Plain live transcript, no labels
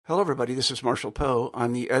Hello, everybody. This is Marshall Poe.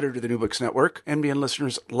 I'm the editor of the New Books Network. NBN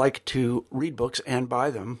listeners like to read books and buy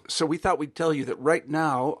them. So we thought we'd tell you that right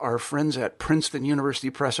now, our friends at Princeton University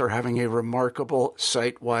Press are having a remarkable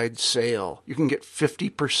site-wide sale. You can get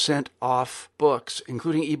 50% off books,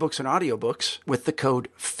 including ebooks and audiobooks, with the code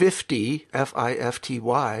 50,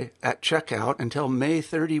 F-I-F-T-Y, at checkout until May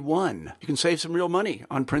 31. You can save some real money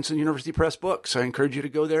on Princeton University Press books. I encourage you to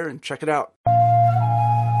go there and check it out.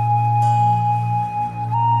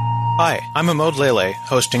 Hi, I'm Amod Lele,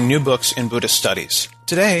 hosting New Books in Buddhist Studies.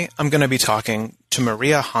 Today, I'm going to be talking to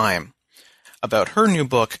Maria Heim about her new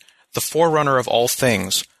book, The Forerunner of All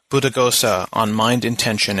Things, Buddhaghosa on Mind,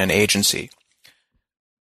 Intention, and Agency.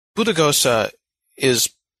 Buddhaghosa is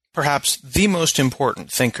perhaps the most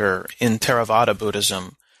important thinker in Theravada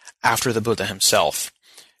Buddhism after the Buddha himself,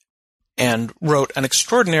 and wrote an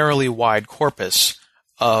extraordinarily wide corpus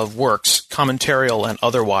of works, commentarial and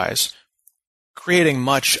otherwise, creating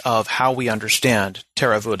much of how we understand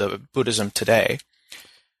Theravada Buddhism today.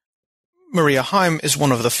 Maria Heim is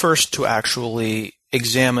one of the first to actually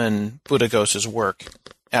examine Buddhaghosa's work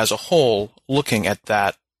as a whole, looking at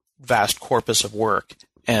that vast corpus of work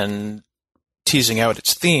and teasing out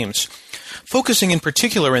its themes, focusing in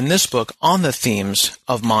particular in this book on the themes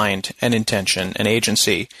of mind and intention and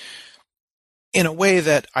agency in a way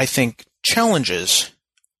that I think challenges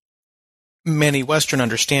many Western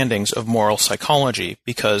understandings of moral psychology,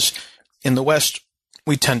 because in the West,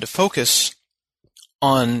 we tend to focus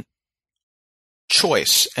on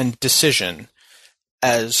choice and decision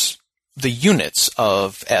as the units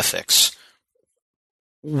of ethics.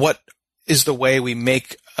 What is the way we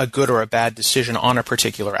make a good or a bad decision on a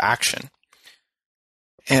particular action?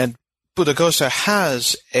 And Buddhaghosa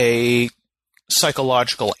has a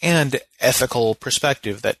psychological and ethical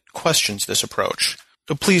perspective that questions this approach.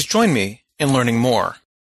 So please join me in learning more.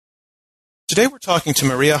 Today we're talking to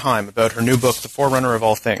Maria Heim about her new book, The Forerunner of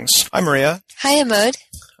All Things. Hi, Maria. Hi, Amod.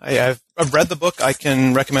 I've read the book. I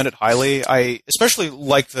can recommend it highly. I especially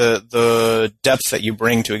like the depth that you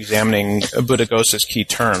bring to examining Buddhaghosa's key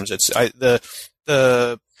terms. The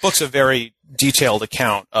book's a very detailed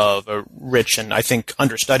account of a rich and, I think,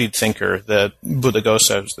 understudied thinker. The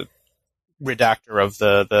Buddhaghosa is the redactor of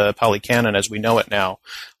the Pali Canon as we know it now,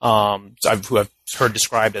 who I've heard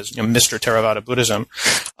described as Mr. Theravada Buddhism.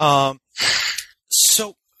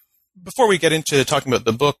 So before we get into talking about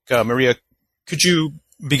the book, Maria, could you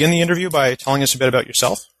begin the interview by telling us a bit about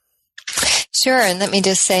yourself? Sure, and let me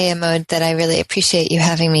just say, Amod, that I really appreciate you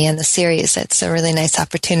having me in the series. It's a really nice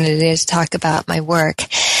opportunity to talk about my work.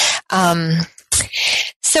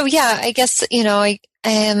 So yeah, I guess,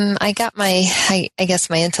 I got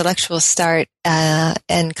my intellectual start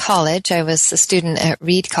in college. I was a student at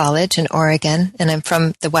Reed College in Oregon, and I'm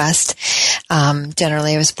from the West.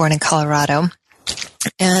 Generally, I was born in Colorado.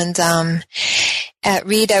 And at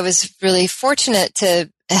Reed, I was really fortunate to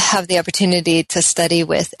have the opportunity to study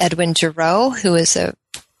with Edwin Giraud, who is a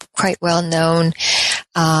quite well-known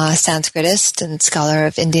Sanskritist and scholar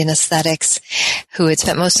of Indian aesthetics, who had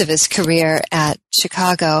spent most of his career at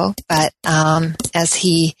Chicago, but as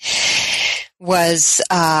he was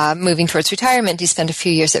moving towards retirement, he spent a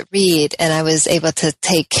few years at Reed, and I was able to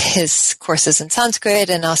take his courses in Sanskrit,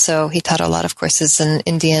 and also he taught a lot of courses in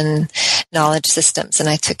Indian knowledge systems, and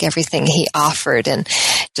I took everything he offered and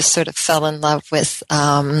just sort of fell in love with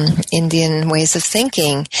Indian ways of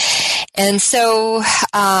thinking. And so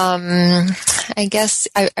I guess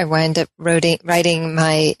I wound up writing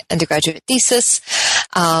my undergraduate thesis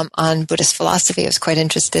on Buddhist philosophy. I was quite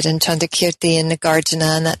interested in Chandrakirti and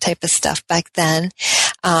Nagarjuna and that type of stuff back then.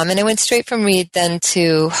 And I went straight from Reed then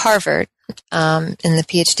to Harvard in the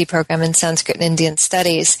PhD program in Sanskrit and Indian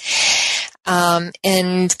Studies.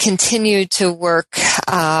 And continued to work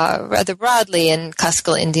rather broadly in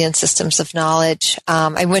classical Indian systems of knowledge.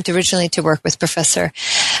 I went originally to work with Professor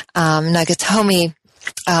Nagatomi,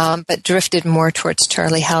 but drifted more towards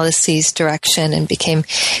Charlie Hallisey's direction and became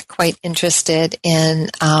quite interested in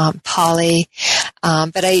Pali.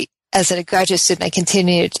 But as a graduate student, I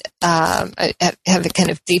continued. I have a kind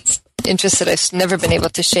of deep interest that I've never been able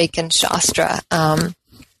to shake in Shastra.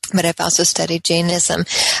 But I've also studied Jainism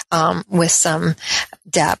with some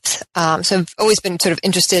depth. So I've always been sort of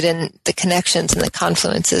interested in the connections and the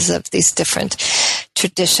confluences of these different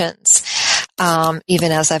traditions,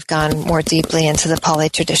 even as I've gone more deeply into the Pali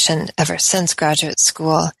tradition ever since graduate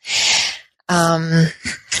school.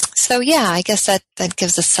 So yeah, I guess that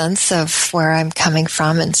gives a sense of where I'm coming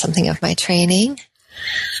from and something of my training.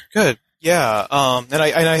 Good. Yeah. And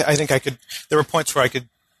I think there were points where I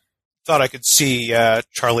thought I could see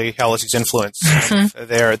Charlie Hallisey's influence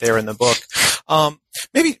there in the book.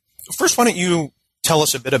 Maybe first, why don't you tell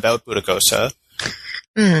us a bit about Buddhaghosa.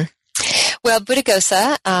 Well,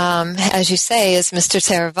 Buddhaghosa, as you say, is Mr.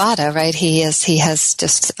 Theravada, right? He has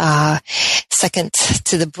just, second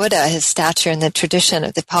to the Buddha. His stature in the tradition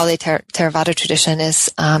of the Pali Theravada tradition is,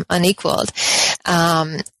 unequaled.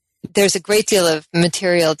 There's a great deal of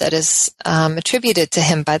material that is, attributed to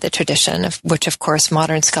him by the tradition, of which, of course,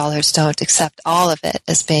 modern scholars don't accept all of it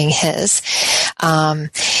as being his.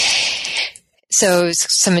 So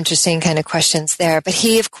some interesting kind of questions there. But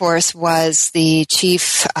he, of course, was the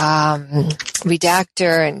chief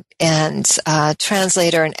redactor and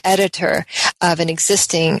translator and editor of an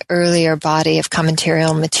existing earlier body of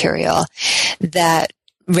commentarial material that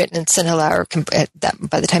written in Sinhala, or that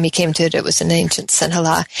by the time he came to it, it was an ancient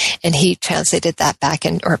Sinhala, and he translated that back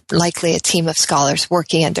in, or likely a team of scholars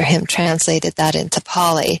working under him translated that into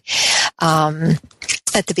Pali,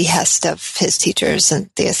 at the behest of his teachers and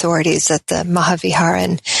the authorities at the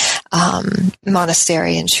Mahaviharan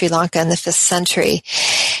monastery in Sri Lanka in the 5th century.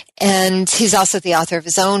 And he's also the author of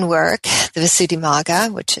his own work, the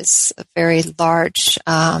Visuddhimagga, which is a very large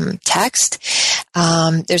text.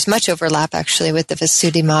 There's much overlap, actually, with the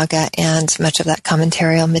Visuddhimagga and much of that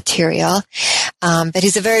commentarial material. But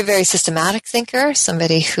he's a very, very systematic thinker,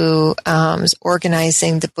 somebody who is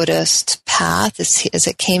organizing the Buddhist path as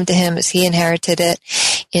it came to him, as he inherited it,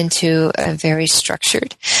 into a very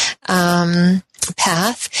structured path.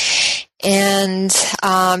 And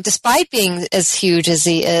despite being as huge as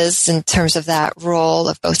he is in terms of that role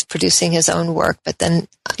of both producing his own work, but then,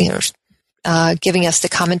 giving us the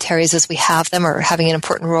commentaries as we have them, or having an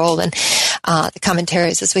important role in the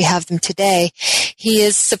commentaries as we have them today, he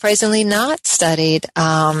is surprisingly not studied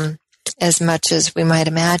as much as we might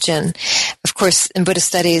imagine. Of course, in Buddhist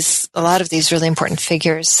studies, a lot of these really important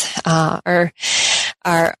figures are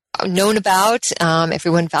known about.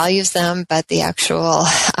 Everyone values them, but the actual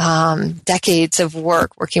decades of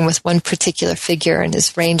working with one particular figure and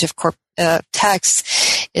his range of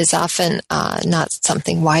texts is often not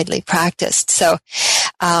something widely practiced. So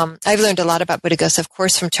I've learned a lot about Buddhaghosa, of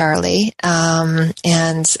course, from Charlie,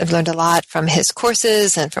 and I've learned a lot from his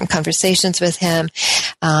courses and from conversations with him.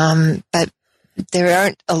 But there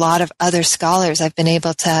aren't a lot of other scholars I've been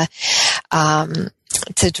able to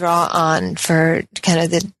draw on for kind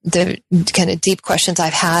of the kind of deep questions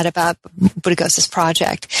I've had about Buddhaghosa's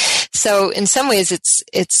project. So in some ways it's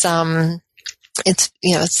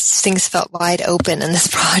things felt wide open in this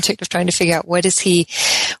project of trying to figure out what is he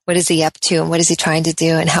up to, and what is he trying to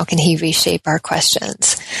do, and how can he reshape our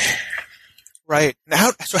questions. Right.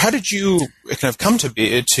 So how did you kind of come to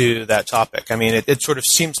that topic? I mean, it sort of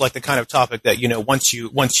seems like the kind of topic that, once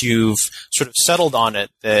you've sort of settled on it,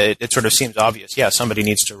 that it sort of seems obvious. Yeah, somebody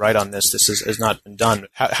needs to write on this. This has not been done.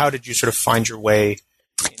 How did you sort of find your way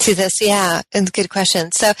to this? Yeah, good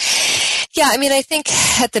question. So, yeah, I mean, I think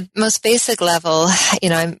at the most basic level,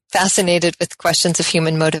 I'm fascinated with questions of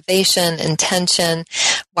human motivation, intention,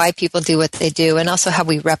 why people do what they do, and also how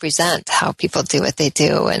we represent how people do what they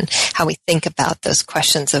do, and how we think about those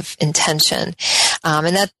questions of intention.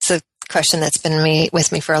 And that's a question that's been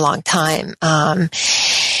with me for a long time. And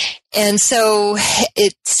so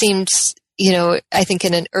it seems, I think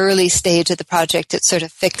in an early stage of the project, it sort of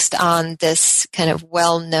fixed on this kind of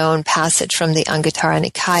well-known passage from the Anguttara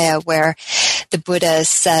Nikaya, where the Buddha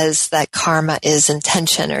says that karma is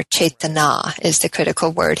intention, or cetana is the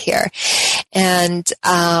critical word here. And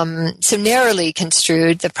so narrowly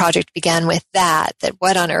construed, the project began with that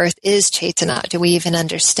what on earth is cetana? Do we even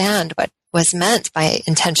understand what was meant by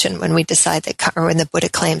intention when we decide or when the Buddha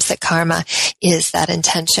claims that karma is that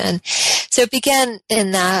intention? So it began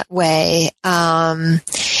in that way,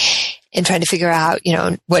 in trying to figure out,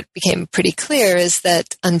 what became pretty clear is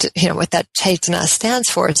that, what that cetana stands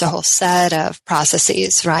for is a whole set of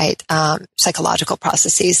processes, right? Psychological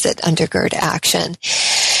processes that undergird action.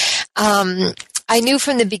 I knew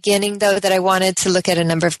from the beginning, though, that I wanted to look at a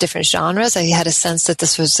number of different genres. I had a sense that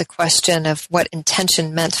this was a question of what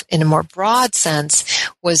intention meant in a more broad sense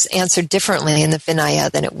was answered differently in the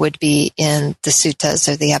Vinaya than it would be in the suttas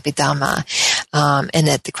or the Abhidhamma, and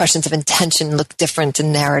that the questions of intention look different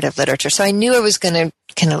in narrative literature. So I knew I was going to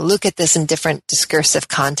kind of look at this in different discursive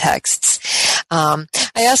contexts. I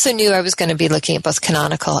also knew I was going to be looking at both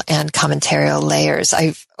canonical and commentarial layers.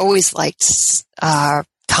 I've always liked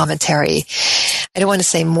commentary. I don't want to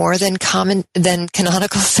say more than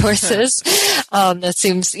canonical sources. That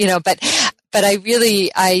seems, But I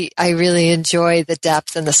really enjoy the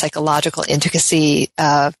depth and the psychological intricacy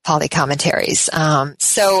of Pali commentaries.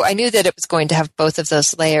 So I knew that it was going to have both of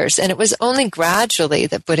those layers, and it was only gradually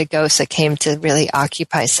that Buddhaghosa came to really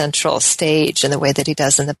occupy central stage in the way that he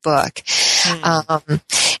does in the book.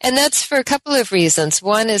 And that's for a couple of reasons.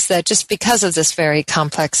 One is that just because of this very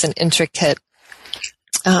complex and intricate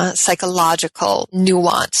psychological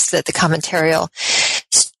nuance that the commentarial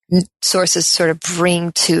sources sort of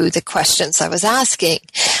bring to the questions I was asking.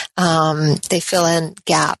 They fill in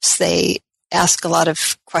gaps. They ask a lot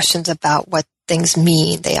of questions about what things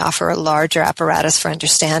mean. They offer a larger apparatus for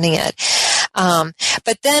understanding it.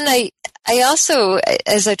 But then I also,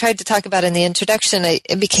 as I tried to talk about in the introduction, I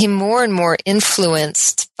became more and more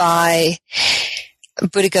influenced by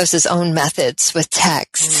Buddhaghosa's own methods with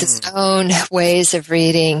texts, his own ways of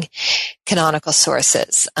reading canonical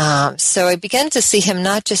sources. So I began to see him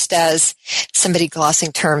not just as somebody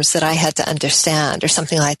glossing terms that I had to understand or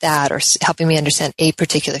something like that, or helping me understand a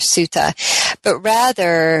particular sutta, but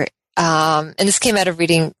rather, and this came out of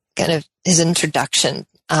reading kind of his introduction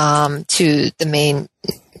to the main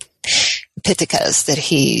Pitakas that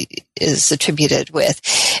he is attributed with,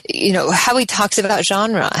 how he talks about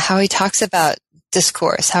genre, how he talks about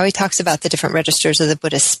discourse, how he talks about the different registers of the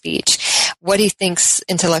Buddha's speech, what he thinks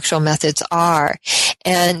intellectual methods are.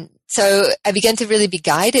 And so I began to really be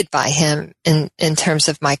guided by him in terms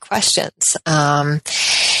of my questions. The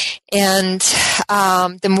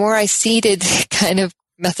more I ceded kind of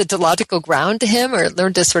methodological ground to him, or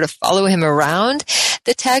learned to sort of follow him around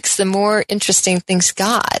the text, the more interesting things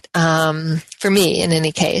got, for me in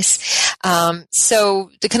any case.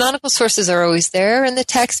 So the canonical sources are always there in the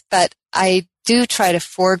text, but I do try to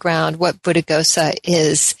foreground what Buddhaghosa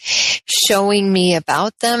is showing me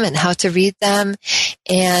about them and how to read them.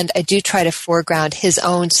 And I do try to foreground his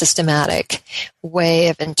own systematic way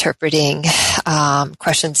of interpreting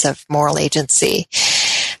questions of moral agency.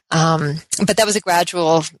 But that was a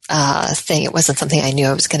gradual thing. It wasn't something I knew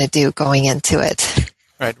I was going to do going into it.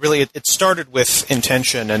 Right. Really, it started with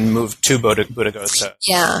intention and moved to Buddhaghosa.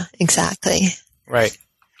 Yeah, exactly. Right.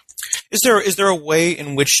 Is there a way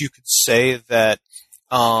in which you could say that,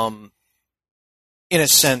 in a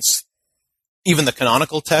sense, even the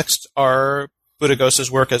canonical texts are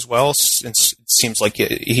Buddhaghosa's work as well, since it seems like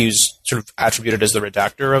he's sort of attributed as the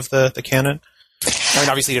redactor of the canon? I mean,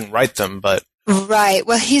 obviously he didn't write them, but... Right.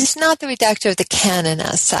 Well, he's not the redactor of the canon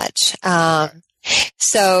as such.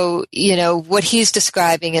 So, what he's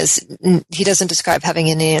describing is, he doesn't describe having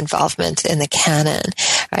any involvement in the canon,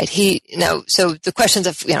 right? So the questions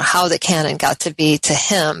of, how the canon got to be to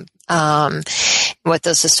him, what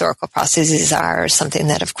those historical processes are, is something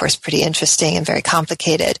that, of course, pretty interesting and very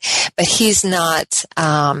complicated. But he's not,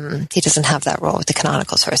 he doesn't have that role with the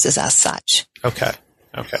canonical sources as such. Okay.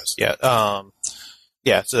 Yeah.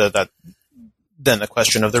 Yeah. So that then the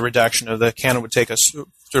question of the redaction of the canon would take us sort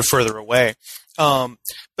of further away. But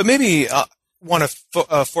maybe want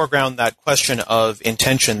to foreground that question of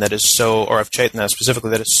intention that is so, or of Chaitanya specifically,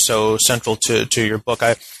 that is so central to your book.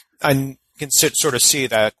 I can sort of see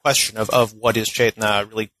that question of what is Chaitanya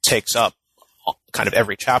really takes up kind of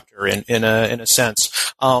every chapter in a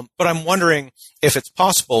sense. But I'm wondering if it's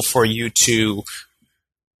possible for you to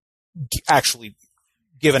actually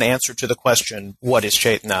give an answer to the question, what is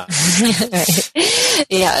Chaitanya?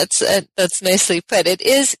 Yeah, that's nicely put. It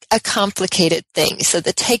is a complicated thing. So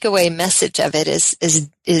the takeaway message of it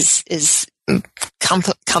is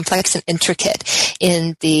complex and intricate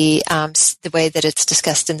in the way that it's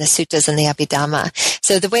discussed in the suttas and the Abhidhamma.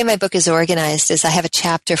 So the way my book is organized is I have a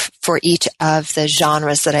chapter for each of the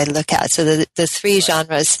genres that I look at. So the three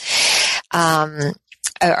genres are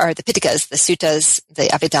the Pitakas, the suttas, the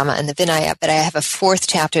Abhidhamma, and the Vinaya. But I have a fourth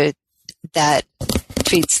chapter that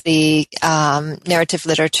treats the narrative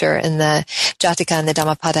literature in the Jataka and the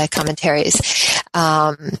Dhammapada commentaries.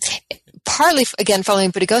 Partly, again,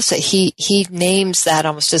 following Buddhaghosa, he names that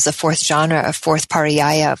almost as a fourth genre, a fourth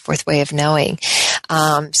pariyaya, a fourth way of knowing.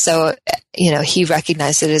 So, he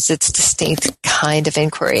recognized it as its distinct kind of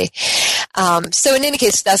inquiry. So in any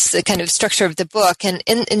case, that's the kind of structure of the book. And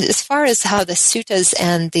as far as how the suttas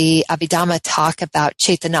and the Abhidhamma talk about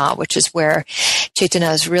Chaitanya, which is where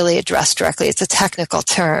Chaitanya is really addressed directly, it's a technical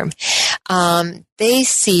term. They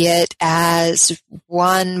see it as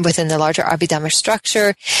one within the larger Abhidhamma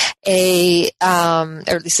structure, or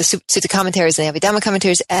at least the sutta commentaries and the Abhidhamma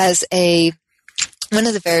commentaries, as one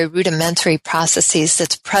of the very rudimentary processes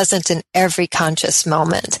that's present in every conscious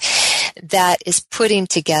moment that is putting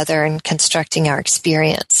together and constructing our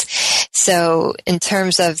experience. So in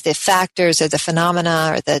terms of the factors or the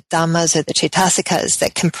phenomena or the dhammas or the chaitasikas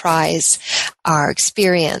that comprise our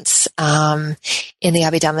experience, in the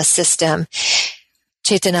Abhidhamma system,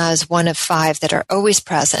 Chaitanya is one of 5 that are always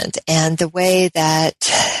present. And the way that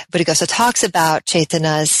Buddhaghosa talks about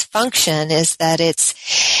Chaitanya's function is that it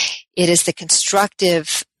is the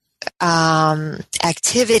constructive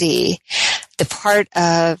activity, the part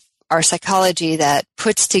of our psychology that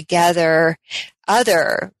puts together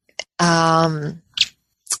other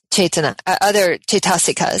Chaitanya, other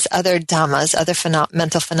Chaitasikas, other Dhammas, other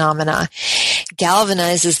mental phenomena,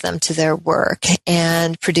 galvanizes them to their work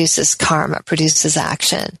and produces karma, produces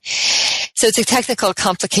action. So it's a technical,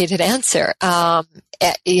 complicated answer.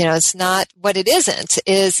 It's not what it isn't,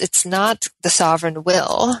 it's not the sovereign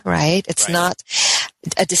will, right? It's not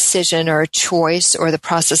a decision or a choice or the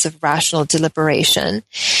process of rational deliberation.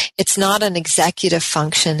 It's not an executive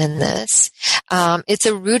function in this. It's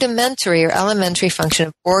a rudimentary or elementary function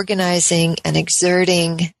of organizing and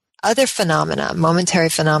exerting other phenomena, momentary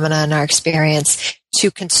phenomena in our experience to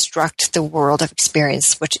construct the world of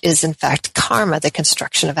experience, which is in fact karma, the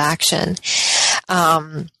construction of action.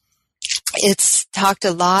 It's talked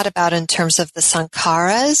a lot about in terms of the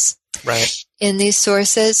sankharas. Right. In these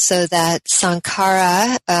sources, so that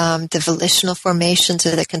sankhara, the volitional formations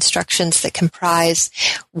or the constructions that comprise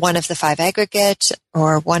one of the 5 aggregates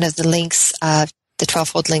or one of the links of the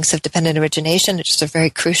 12-fold links of dependent origination, which is a very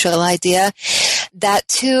crucial idea. That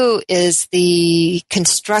too is the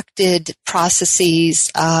constructed processes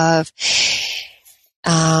of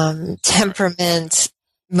temperament,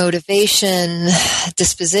 motivation,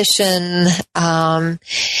 disposition,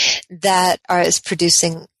 that is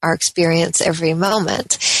producing our experience every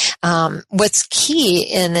moment. What's key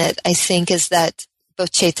in it, I think, is that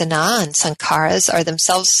both Chaitanya and Sankharas are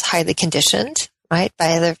themselves highly conditioned, right,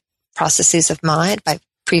 by the processes of mind, by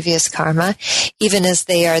previous karma, even as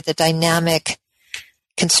they are the dynamic,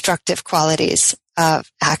 constructive qualities of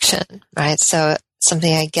action, right? So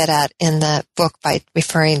something I get at in the book by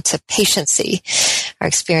referring to patiency. Our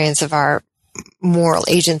experience of our moral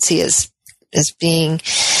agency is being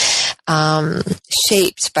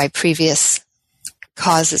shaped by previous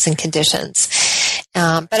causes and conditions.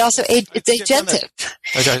 But also it's agentive.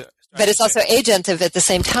 But it's also agentive at the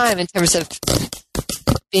same time in terms of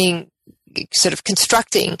being sort of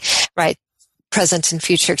constructing, right, present and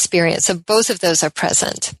future experience. So both of those are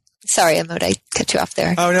present. Sorry, Amod, I cut you off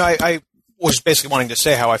there. Oh, no, I was basically wanting to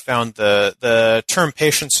say how I found the term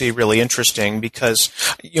patiency really interesting because,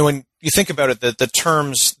 when you think about it, the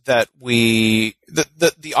terms that the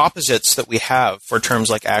opposites that we have for terms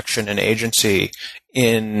like action and agency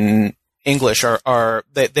in English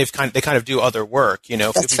they kind of do other work,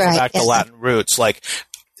 if we go back to Latin roots, like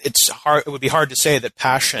it would be hard to say that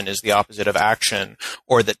passion is the opposite of action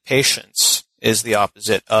or that patience is the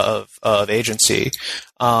opposite of agency,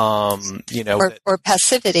 or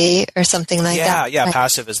passivity or something like that. Yeah, right.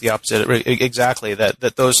 Passive is the opposite. Exactly.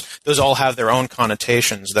 That those all have their own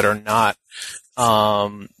connotations that are not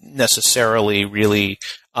necessarily really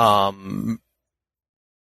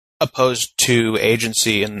opposed to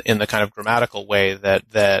agency in the kind of grammatical way that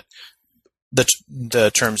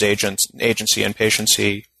the terms agency and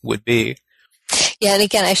patiency would be. Yeah, and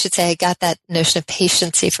again, I should say I got that notion of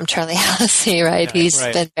patiency from Charlie Halsey, right? Yeah, He's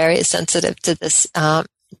been very sensitive to this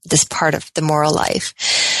this part of the moral life.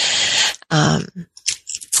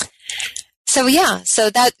 So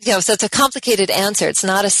it's a complicated answer. It's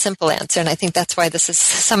not a simple answer, and I think that's why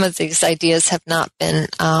some of these ideas have not been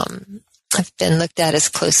looked at as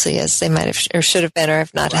closely as they might have or should have been, or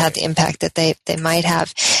have not had the impact that they might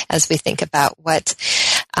have as we think about what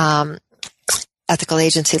ethical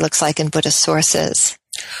agency looks like in Buddhist sources.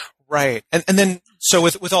 Right. And then, so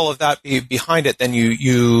with all of that behind it, then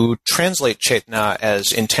you translate Chaitanya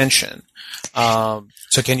as intention.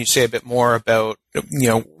 So can you say a bit more about,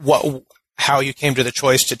 how you came to the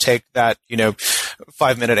choice to take that,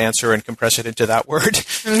 5-minute answer and compress it into that word?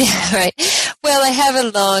 Yeah, right. Well, I have a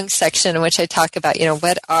long section in which I talk about,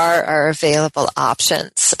 what are our available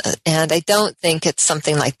options. And I don't think it's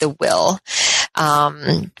something like the will,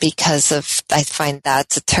 because I find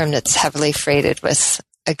that's a term that's heavily freighted with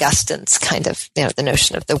Augustine's kind of, the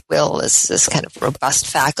notion of the will is this kind of robust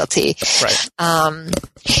faculty. Right.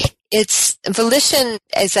 It's volition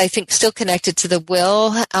is, I think, still connected to the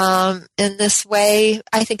will in this way.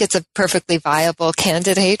 I think it's a perfectly viable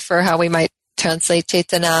candidate for how we might translate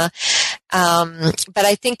Chaitanya. But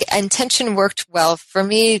I think intention worked well for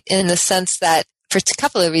me in the sense that, for a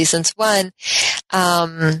couple of reasons. One,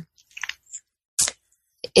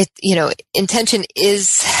 intention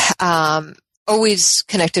is always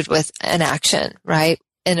connected with an action, right?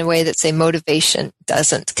 In a way that, say, motivation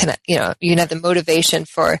doesn't connect. You can have the motivation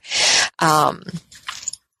for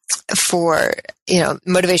for,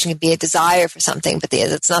 motivation can be a desire for something, but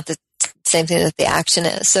it's not the same thing that the action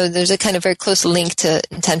is. So there's a kind of very close link to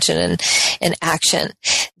intention and action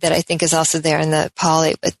that I think is also there in the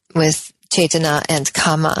Pali with Cetana and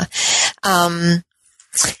Kama.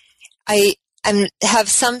 I have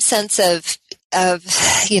some sense of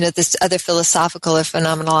this other philosophical or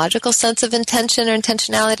phenomenological sense of intention or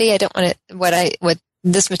intentionality. I don't want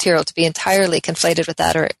this material to be entirely conflated with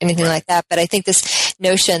that or anything like that, but I think this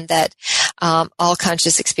notion that all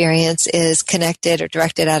conscious experience is connected or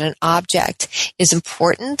directed at an object is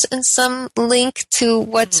important in some link to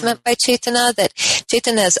what's meant by Cetana, that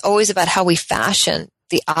Cetana is always about how we fashion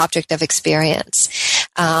the object of experience.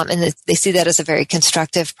 And they see that as a very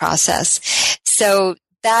constructive process. So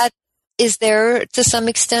that is there to some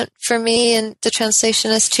extent for me in the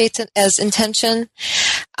translation as intention.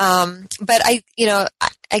 But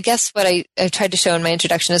I guess what I tried to show in my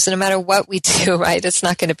introduction is that no matter what we do, right, it's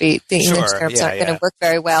not going to be, the English terms aren't going to work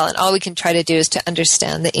very well. And all we can try to do is to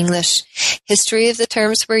understand the English history of the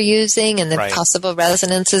terms we're using and the possible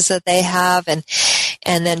resonances that they have. And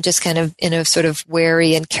then just kind of in a sort of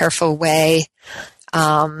wary and careful way,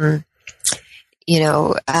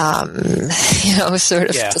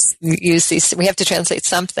 just use these. We have to translate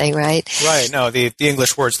something, right? Right. No, the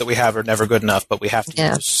English words that we have are never good enough, but we have to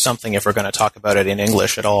use something if we're going to talk about it in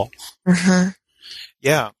English at all. Mm-hmm.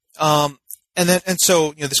 Yeah. And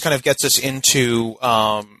so this kind of gets us into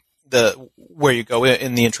where you go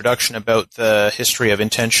in the introduction about the history of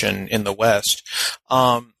intention in the West.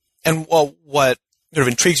 What sort of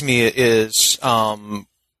intrigues me is sort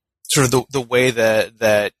of the way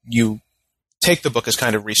that you take the book as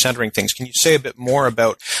kind of recentering things. Can you say a bit more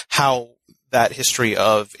about how that history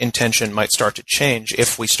of intention might start to change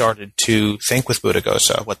if we started to think with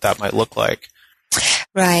Buddhaghosa, what that might look like?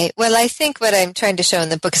 Right. Well, I think what I'm trying to show in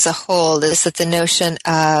the book as a whole is that the notion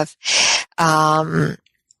of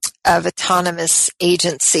autonomous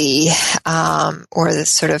agency, or the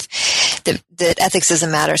sort of that ethics is a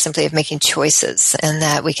matter simply of making choices, and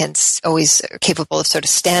that we can always are capable of sort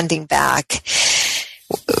of standing back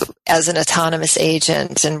as an autonomous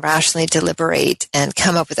agent and rationally deliberate and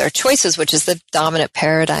come up with our choices, which is the dominant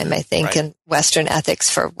paradigm, I think, in Western ethics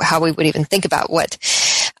for how we would even think about what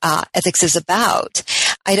ethics is about.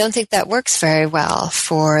 I don't think that works very well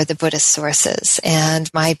for the Buddhist sources,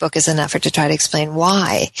 and my book is an effort to try to explain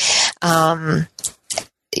why.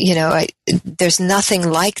 There's nothing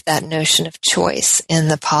like that notion of choice in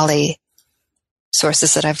the Pali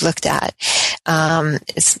sources that I've looked at.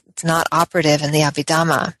 It's not operative in the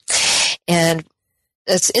Abhidhamma. And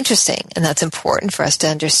it's interesting, and that's important for us to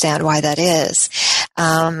understand why that is.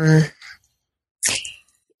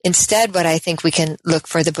 Instead, what I think we can look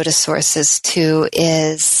for the Buddhist sources to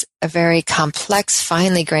is a very complex,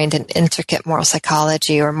 finely grained and intricate moral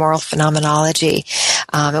psychology or moral phenomenology,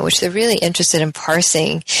 in which they're really interested in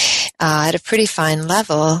parsing at a pretty fine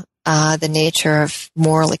level the nature of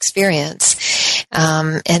moral experience.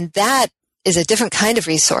 And that is a different kind of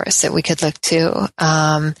resource that we could look to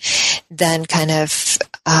than kind of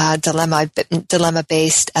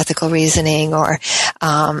dilemma-based ethical reasoning or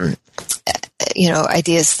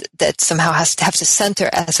ideas that somehow have to center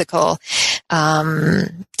ethical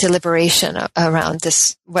deliberation around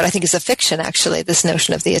this, what I think is a fiction, actually, this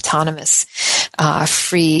notion of the autonomous,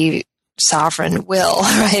 free, sovereign will,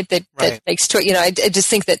 right? That makes choice. I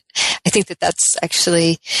think that that's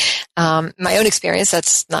actually my own experience.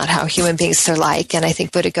 That's not how human beings are like, and I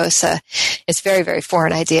think Buddhaghosa is very, very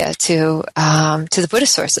foreign idea to the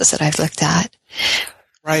Buddhist sources that I've looked at.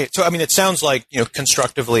 Right. So, I mean, it sounds like,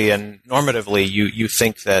 constructively and normatively, you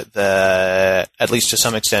think that at least to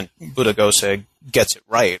some extent, Buddhaghosa gets it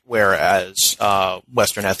right, whereas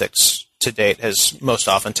Western ethics to date has most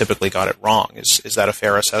often typically got it wrong. Is that a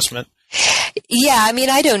fair assessment? Yeah, I mean,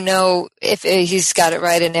 I don't know if he's got it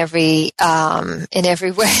right in every way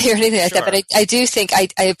or anything like that, but I do think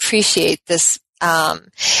I appreciate this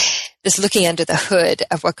this looking under the hood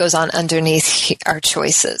of what goes on underneath our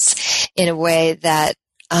choices in a way that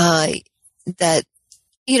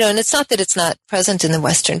and it's not that it's not present in the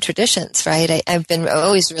Western traditions, right? I've been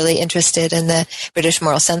always really interested in the British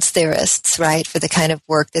moral sense theorists, right, for the kind of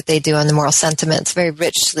work that they do on the moral sentiments, very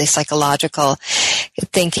richly psychological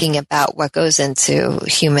thinking about what goes into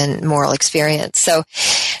human moral experience. So,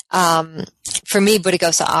 for me,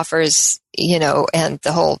 Buddhaghosa offers, and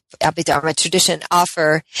the whole Abhidharma tradition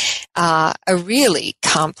offer a really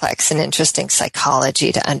complex and interesting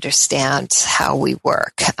psychology to understand how we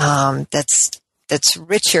work. That's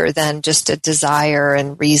richer than just a desire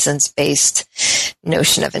and reasons-based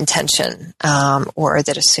notion of intention, or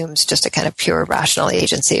that assumes just a kind of pure rational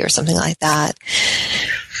agency or something like that.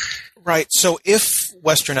 Right. So if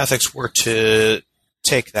Western ethics were to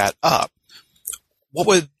take that up,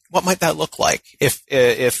 what might that look like?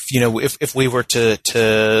 If we were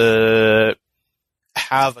to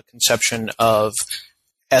have a conception of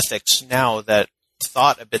ethics now that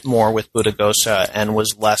thought a bit more with Buddhaghosa and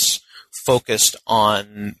was less focused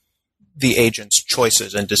on the agent's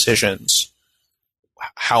choices and decisions,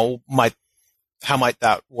 how might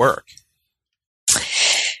that work?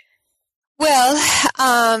 Well,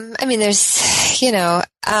 there's,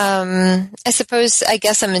 I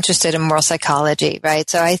guess I'm interested in moral psychology, right?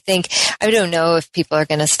 So I don't know if people are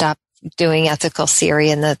going to stop doing ethical theory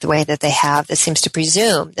in the way that they have. That seems to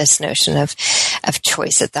presume this notion of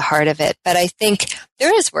choice at the heart of it. But I think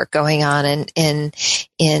there is work going on in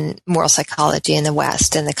moral psychology in the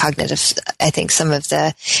West, and I think some of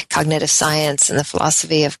the cognitive science and the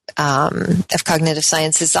philosophy of cognitive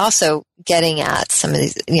science is also getting at some of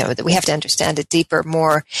these, that we have to understand a deeper,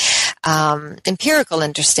 more empirical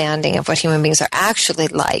understanding of what human beings are actually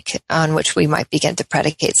like, on which we might begin to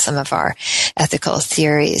predicate some of our ethical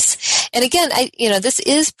theories. And again, this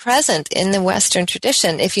is present in the Western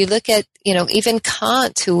tradition. If you look at, even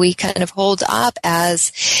Kant, who we kind of hold up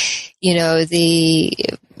as, the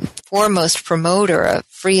foremost promoter of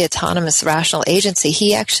free, autonomous, rational agency,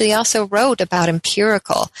 he actually also wrote about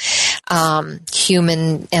empirical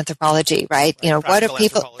human anthropology, right? What are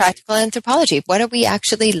people, practical anthropology? What are we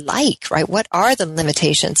actually like, right? What are the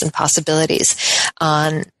limitations and possibilities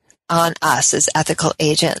on us as ethical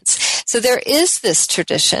agents? So there is this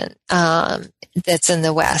tradition that's in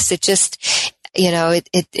the West. It just,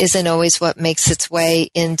 it isn't always what makes its way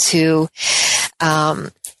into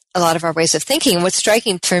a lot of our ways of thinking. And what's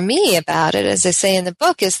striking for me about it, as I say in the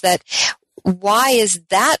book, is that why is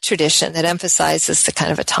that tradition that emphasizes the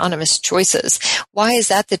kind of autonomous choices? Why is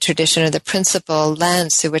that the tradition or the principal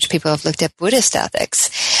lens through which people have looked at Buddhist ethics?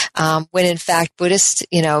 When in fact, Buddhist,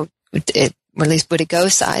 or at least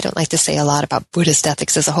Buddhaghosa, I don't like to say a lot about Buddhist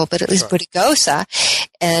ethics as a whole, but at least Buddhaghosa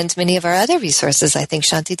and many of our other resources, I think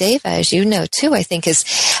Shantideva, as you know too, I think is,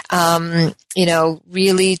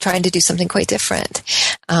 really trying to do something quite different.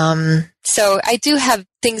 So I do have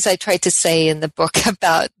things I tried to say in the book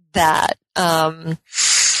about that,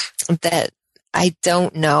 that I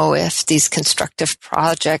don't know if these constructive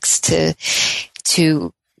projects to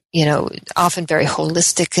often very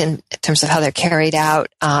holistic in terms of how they're carried out,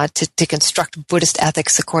 to construct Buddhist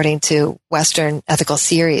ethics according to Western ethical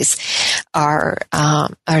theories are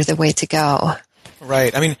the way to go.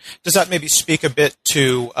 Right. Does that maybe speak a bit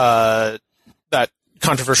to that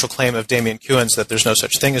controversial claim of Damien Kuhn's that there's no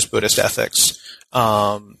such thing as Buddhist ethics?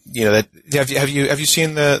 Have you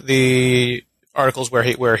seen the articles where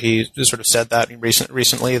he sort of said that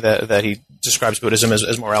recently that he describes Buddhism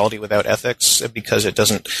as morality without ethics because it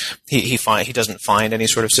doesn't he doesn't find any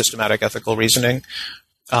sort of systematic ethical reasoning.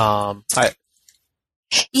 I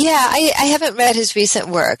haven't read his recent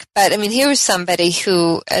work, but here was somebody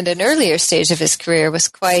who at an earlier stage of his career was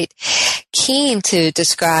quite keen to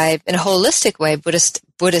describe in a holistic way Buddhist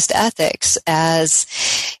ethics as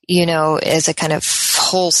as a kind of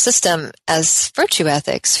whole system, as virtue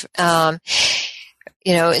ethics, and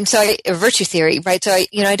so virtue theory, right? So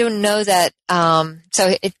I don't know that,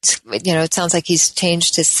 so it's, it sounds like he's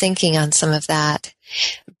changed his thinking on some of that.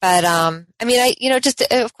 But, of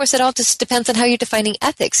course, it all just depends on how you're defining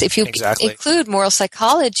ethics. If you include moral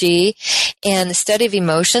psychology and the study of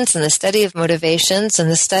emotions and the study of motivations and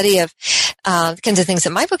the study of the kinds of things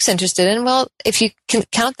that my book's interested in, well, if you can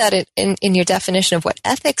count that in your definition of what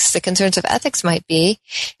ethics, the concerns of ethics might be,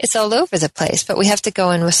 it's all over the place. But we have to go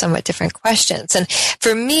in with somewhat different questions. And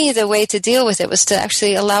for me, the way to deal with it was to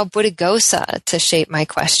actually allow Buddhaghosa to shape my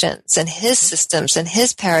questions and his systems and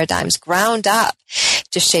his paradigms ground up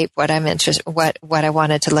to shape what I'm interested, what I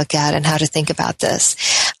wanted to look at and how to think about this,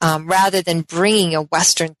 rather than bringing a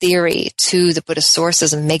Western theory to the Buddhist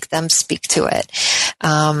sources and make them speak to it.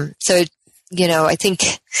 So, I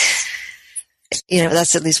think,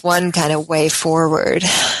 that's at least one kind of way forward.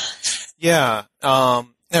 Yeah.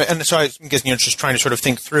 And so I guess, just trying to sort of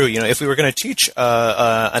think through, if we were going to teach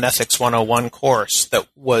an Ethics 101 course that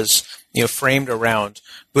was, framed around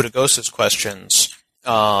Buddhaghosa's questions,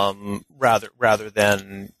 rather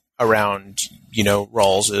than around,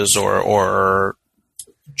 Rawls's or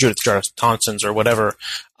Judith Jarvis Thompson's or whatever,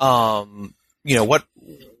 what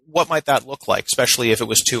might that look like, especially if it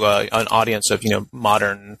was to an audience of,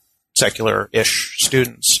 modern secular-ish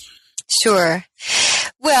students? Sure.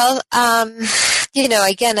 Well, again,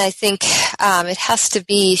 I think it has to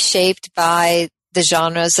be shaped by the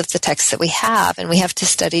genres of the texts that we have, and we have to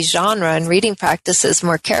study genre and reading practices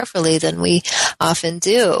more carefully than we often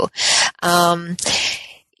do.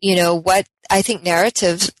 what I think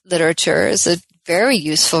narrative literature is a very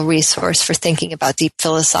useful resource for thinking about deep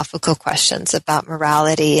philosophical questions about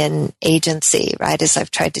morality and agency, right? As I've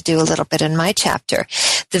tried to do a little bit in my chapter.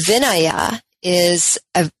 The Vinaya is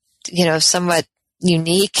a, somewhat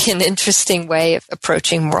unique and interesting way of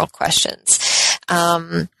approaching moral questions.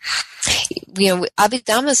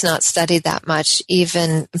 Abhidhamma is not studied that much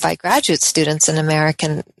even by graduate students in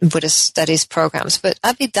American Buddhist studies programs, but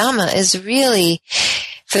Abhidhamma is really,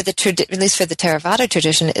 at least for the Theravada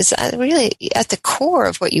tradition, is really at the core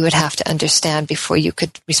of what you would have to understand before you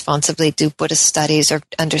could responsibly do Buddhist studies or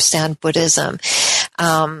understand Buddhism,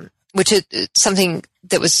 which is something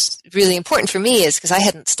that was really important for me, is because I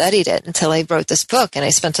hadn't studied it until I wrote this book, and I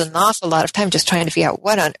spent an awful lot of time just trying to figure out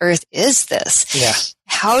what on earth is this? Yeah.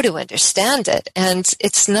 How to understand it. And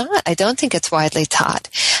it's not, I don't think it's widely taught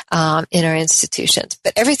in our institutions.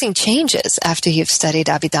 But everything changes after you've studied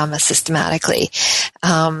Abhidhamma systematically.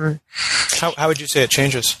 How would you say it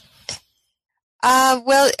changes?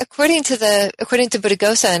 Well, according to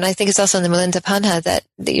Buddhaghosa, and I think it's also in the Milinda Panha, that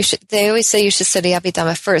they always say you should study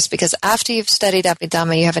Abhidhamma first, because after you've studied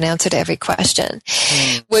Abhidhamma, you have an answer to every question,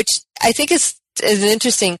 which I think is an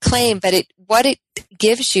interesting claim, but what it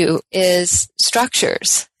gives you is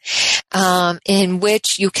structures in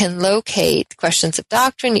which you can locate questions of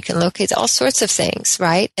doctrine, you can locate all sorts of things,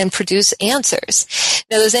 right, and produce answers.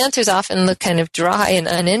 Now, those answers often look kind of dry and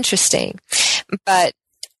uninteresting, but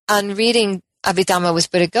on reading Abhidhamma with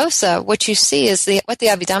Buddhaghosa, what you see is what the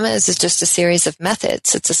Abhidhamma is just a series of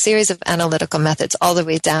methods. It's a series of analytical methods all the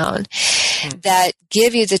way down that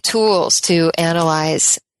give you the tools to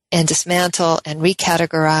analyze and dismantle and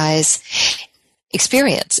recategorize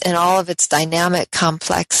experience and all of its dynamic,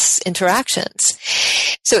 complex interactions.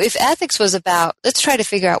 So if ethics was about, let's try to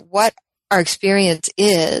figure out what our experience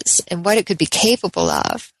is and what it could be capable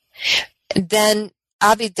of, then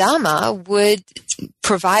Abhidhamma would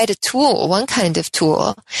provide a tool, one kind of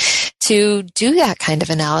tool, to do that kind of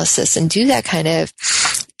analysis and do that kind of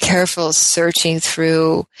careful searching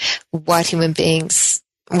through what human beings,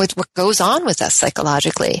 what goes on with us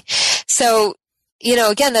psychologically. So,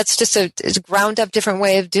 again, that's just a ground up different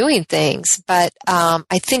way of doing things. But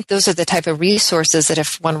I think those are the type of resources that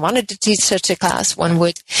if one wanted to teach such a class, one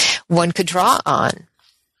could draw on.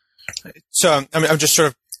 So I'm just sort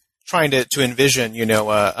of trying to envision,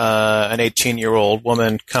 an 18-year-old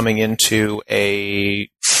woman coming into an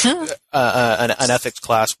ethics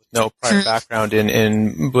class with no prior background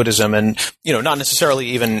in Buddhism, and not necessarily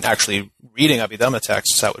even actually reading Abhidhamma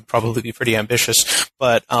texts. That would probably be pretty ambitious,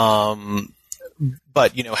 but having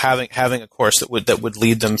a course that would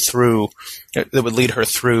lead them through, that would lead her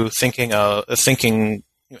through thinking,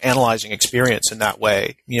 analyzing experience in that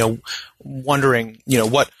way. Wondering,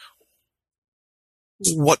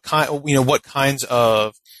 what kinds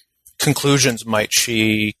of conclusions might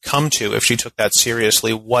she come to if she took that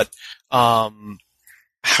seriously? How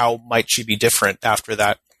might she be different after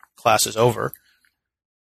that class is over?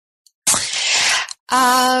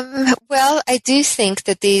 Well, I do think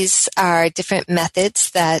that these are different methods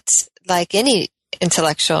that, like any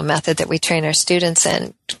intellectual method that we train our students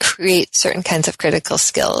in, create certain kinds of critical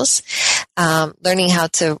skills. Learning how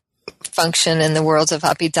to function in the world of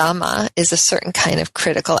Abhidhamma is a certain kind of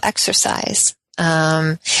critical exercise.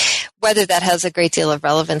 Whether that has a great deal of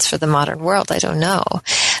relevance for the modern world, I don't know.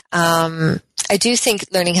 I do think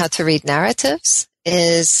learning how to read narratives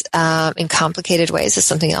is, in complicated ways, is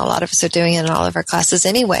something a lot of us are doing in all of our classes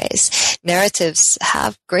anyways. Narratives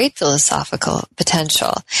have great philosophical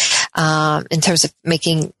potential, in terms of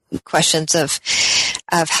making questions of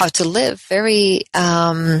how to live very,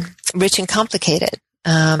 rich and complicated.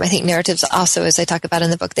 I think narratives also, as I talk about in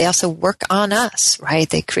the book, they also work on us, right?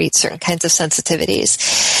 They create certain kinds of sensitivities.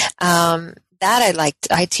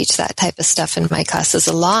 I teach that type of stuff in my classes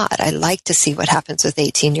a lot. I like to see what happens with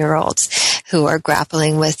 18-year-olds who are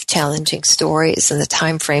grappling with challenging stories and the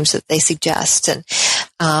time frames that they suggest, and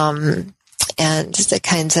the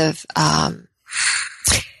kinds of,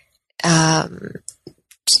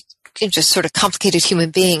 just sort of complicated human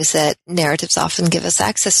beings that narratives often give us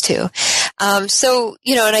access to.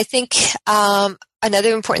 And I think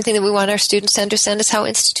another important thing that we want our students to understand is how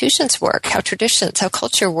institutions work, how traditions, how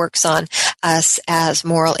culture works on us as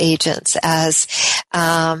moral agents, as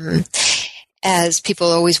people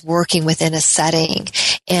always working within a setting.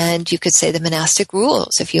 And you could say the monastic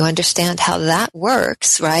rules, if you understand how that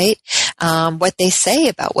works, right? What they say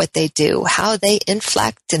about what they do, how they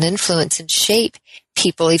inflect and influence and shape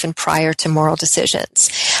people even prior to moral decisions.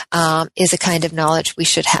 is a kind of knowledge we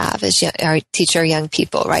should have as teach our young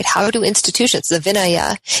people, right? How do institutions, the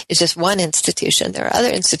Vinaya is just one institution. There are other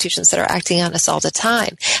institutions that are acting on us all the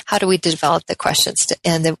time. How do we develop the questions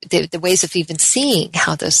and the ways of even seeing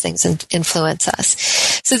how those things influence us?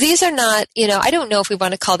 So these are not, I don't know if we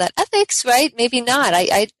want to call that ethics, right? Maybe not.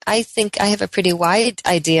 I think I have a pretty wide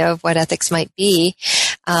idea of what ethics might be.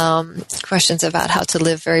 Questions about how to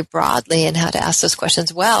live very broadly and how to ask those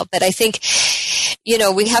questions well. But I think,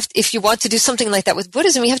 we have, if you want to do something like that with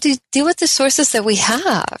Buddhism, we have to deal with the sources that we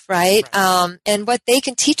have, right? And what they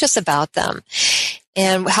can teach us about them.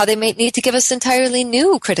 And how they might need to give us entirely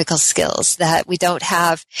new critical skills that we don't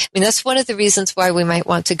have. I mean, that's one of the reasons why we might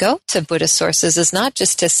want to go to Buddhist sources, is not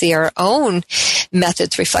just to see our own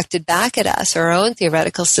methods reflected back at us, our own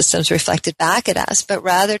theoretical systems reflected back at us, but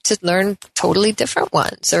rather to learn totally different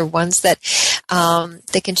ones, or ones that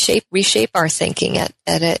they can reshape our thinking at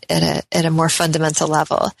a more fundamental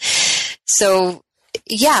level. So,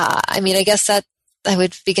 yeah, I mean, I guess that I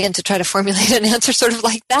would begin to try to formulate an answer sort of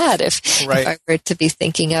like that if I were to be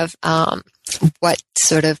thinking of what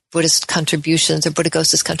sort of Buddhist contributions or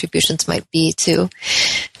Buddhaghosa's contributions might be to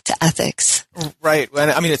ethics. Right.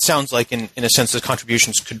 I mean, it sounds like in a sense the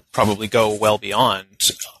contributions could probably go well beyond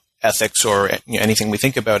ethics or anything we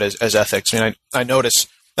think about as ethics. I mean, I notice,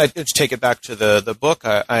 to take it back to the book,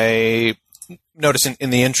 I notice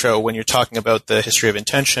in the intro when you're talking about the history of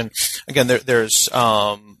intention, again, there's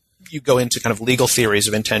you go into kind of legal theories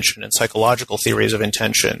of intention and psychological theories of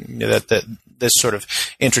intention, that this sort of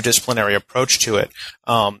interdisciplinary approach to it.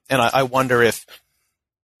 And I wonder if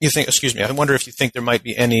you think, there might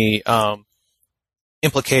be any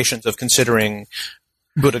implications of considering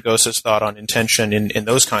Buddhaghosa's thought on intention in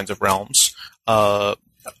those kinds of realms of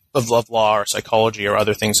law or psychology or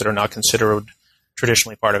other things that are not considered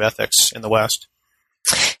traditionally part of ethics in the West.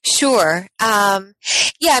 Sure.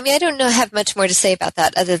 Yeah, I mean, I don't have much more to say about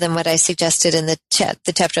that other than what I suggested in the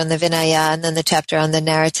chapter on the Vinaya and then the chapter on the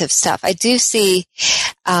narrative stuff. I do see,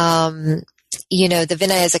 the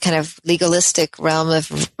Vinaya is a kind of legalistic realm of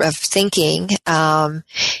thinking,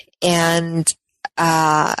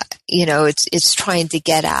 it's trying to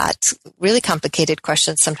get at really complicated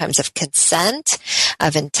questions sometimes of consent,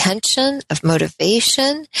 of intention, of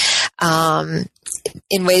motivation,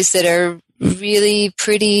 in ways that are really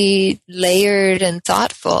pretty layered and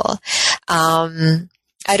thoughtful. I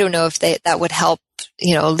don't know if that would help,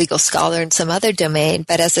 a legal scholar in some other domain,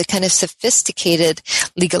 but as a kind of sophisticated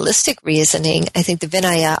legalistic reasoning, I think the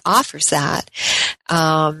Vinaya offers that.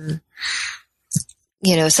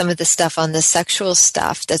 Some of the stuff on the sexual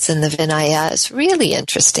stuff that's in the Vinaya is really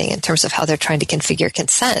interesting in terms of how they're trying to configure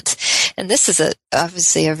consent. And this is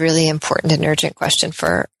obviously a really important and urgent question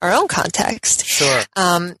for our own context. Sure.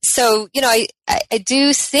 I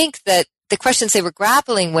do think that the questions they were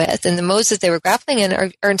grappling with and the modes that they were grappling in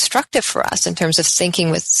are instructive for us in terms of thinking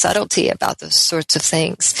with subtlety about those sorts of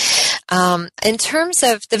things. In terms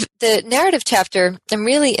of the narrative chapter, I'm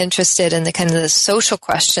really interested in the kind of the social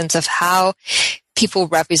questions of how people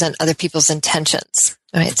represent other people's intentions,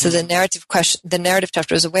 right? So the narrative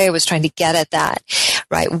chapter was a way I was trying to get at that,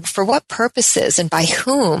 right? For what purposes and by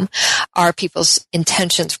whom are people's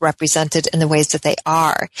intentions represented in the ways that they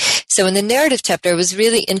are? So in the narrative chapter, I was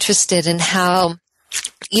really interested in how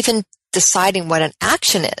even deciding what an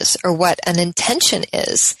action is or what an intention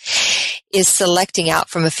is selecting out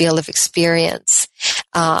from a field of experience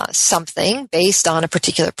something based on a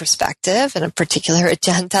particular perspective and a particular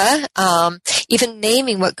agenda. Even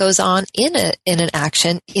naming what goes on in an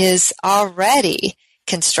action is already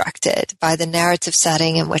constructed by the narrative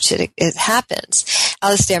setting in which it happens.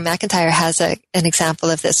 Alistair McIntyre has an example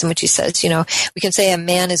of this in which he says, we can say a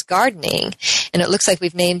man is gardening and it looks like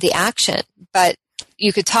we've named the action, but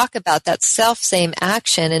you could talk about that same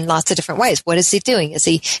action in lots of different ways. What is he doing? Is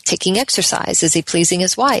he taking exercise? Is he pleasing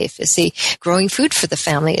his wife? Is he growing food for the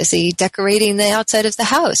family? Is he decorating the outside of the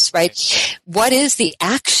house, right? What is the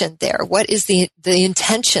action there? What is the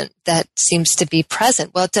intention that seems to be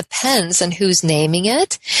present? Well, it depends on who's naming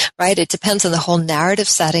it, right? It depends on the whole narrative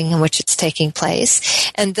setting in which it's taking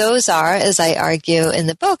place. And those are, as I argue in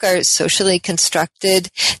the book, are socially constructed,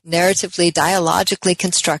 narratively, dialogically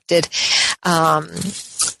constructed,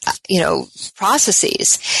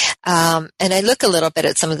 processes. And I look a little bit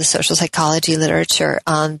at some of the social psychology literature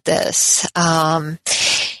on this. And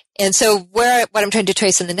so what I'm trying to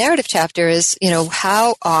trace in the narrative chapter is, there's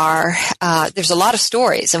a lot of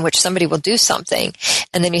stories in which somebody will do something.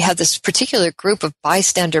 And then you have this particular group of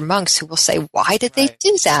bystander monks who will say, why did they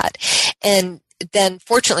do that? And then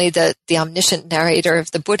fortunately the omniscient narrator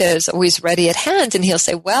of the Buddha is always ready at hand, and he'll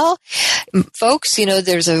say, well, folks,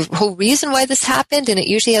 there's a whole reason why this happened, and it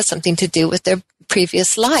usually has something to do with their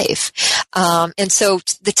previous life. And so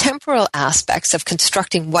the temporal aspects of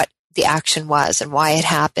constructing what the action was and why it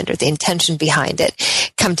happened, or the intention behind it,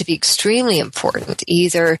 come to be extremely important.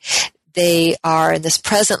 Either they are in this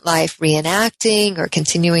present life reenacting or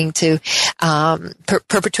continuing to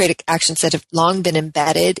perpetrate actions that have long been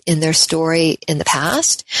embedded in their story in the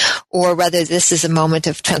past, or whether this is a moment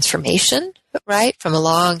of transformation, right, from a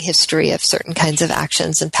long history of certain kinds of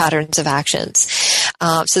actions and patterns of actions.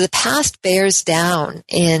 So the past bears down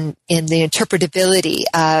in the interpretability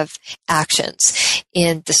of actions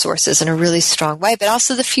in the sources in a really strong way, but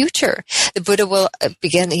also the future. The Buddha will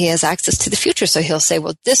he has access to the future, so he'll say,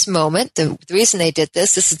 well, this moment, the reason they did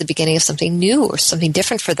this is the beginning of something new or something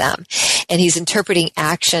different for them. And he's interpreting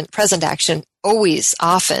action, present action, always,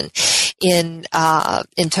 often, in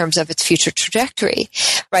terms of its future trajectory,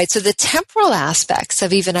 right? So the temporal aspects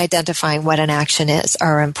of even identifying what an action is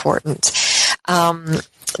are important.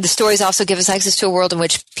 The stories also give us access to a world in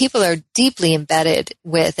which people are deeply embedded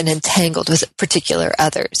with and entangled with particular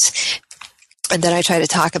others, and that I try to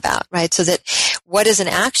talk about, right? So that what is an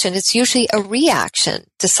action? It's usually a reaction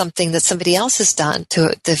to something that somebody else has done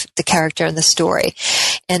to the character in the story.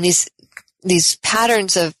 And these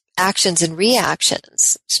patterns of actions and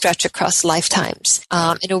reactions stretch across lifetimes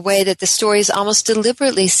in a way that the stories almost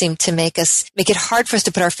deliberately seem to make it hard for us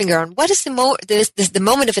to put our finger on what is the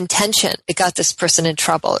moment of intention that got this person in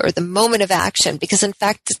trouble, or the moment of action, because in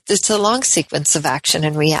fact it's a long sequence of action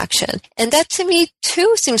and reaction. And that to me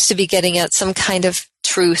too seems to be getting at some kind of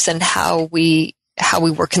truth and how we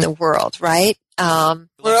work in the world, right?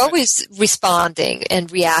 We're always responding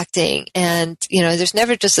and reacting, and there's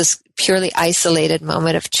never just this purely isolated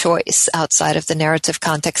moment of choice outside of the narrative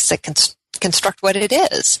context that construct what it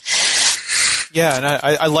is. Yeah, and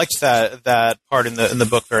I liked that part in the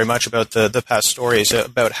book very much about the past stories,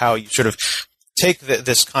 about how you sort of take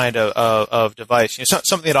this kind of device,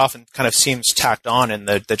 something that often kind of seems tacked on in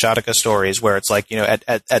the Jataka stories, where it's like,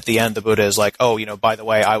 at the end the Buddha is like, oh, by the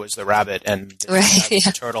way, I was the rabbit and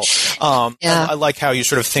the turtle. I like how you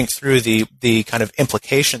sort of think through the kind of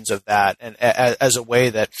implications of that, and as a way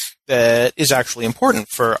that is actually important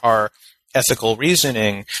for our ethical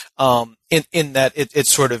reasoning, in that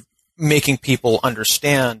it's sort of making people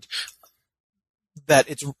understand that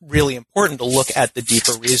it's really important to look at the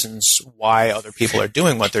deeper reasons why other people are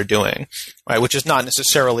doing what they're doing, right? Which is not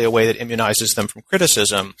necessarily a way that immunizes them from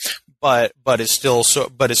criticism, but is still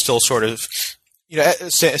sort of,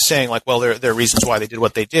 saying like, well, there are reasons why they did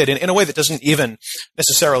what they did, in a way that doesn't even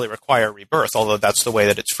necessarily require rebirth, although that's the way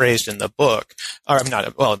that it's phrased in the book. Or I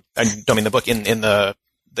don't mean the book, in the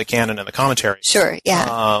canon and the commentary. Sure,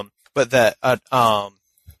 yeah. But that,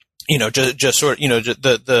 just sort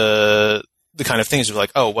of, the kind of things of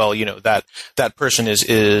like, oh, well, that person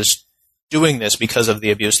is doing this because of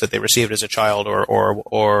the abuse that they received as a child,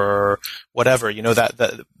 or whatever,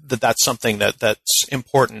 that's something that's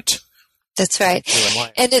important. That's right.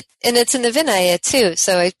 And it's in the Vinaya too.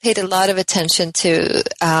 So I paid a lot of attention to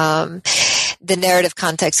the narrative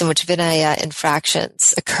context in which Vinaya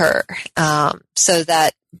infractions occur, so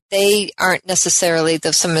that they aren't necessarily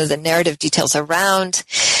some of the narrative details around,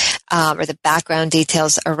 or the background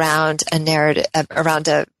details around a narrative, around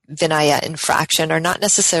a Vinaya infraction, are not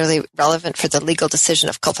necessarily relevant for the legal decision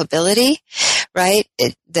of culpability, right?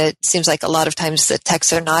 That seems like a lot of times the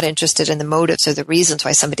texts are not interested in the motives or the reasons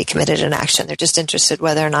why somebody committed an action. They're just interested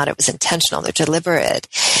whether or not it was intentional or deliberate.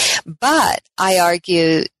 But I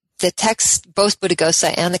argue the text, both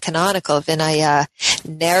Buddhaghosa and the canonical Vinaya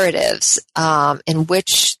narratives, in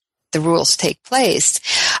which the rules take place,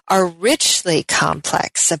 are richly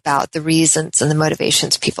complex about the reasons and the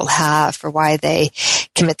motivations people have for why they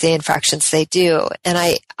commit the infractions they do. And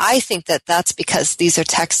I think that that's because these are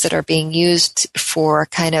texts that are being used for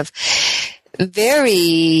kind of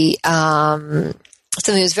very,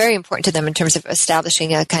 something that's very important to them in terms of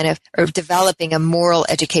establishing a kind of, or developing a moral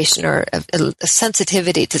education, or a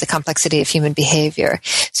sensitivity to the complexity of human behavior.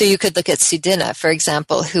 So you could look at Sudina, for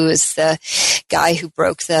example, who is the guy who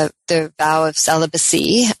broke the vow of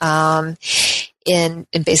celibacy, and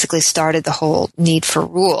basically started the whole need for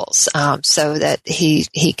rules, so that he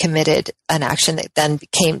committed an action that then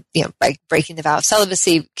became, by breaking the vow of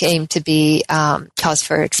celibacy, came to be cause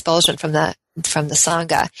for expulsion from the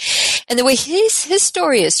Sangha. And the way his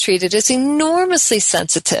story is treated is enormously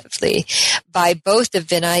sensitively by both the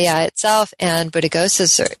Vinaya itself and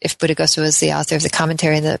Buddhaghosa's, or if Buddhaghosa was the author of the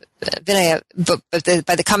commentary and the Vinaya, but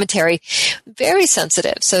by the commentary, very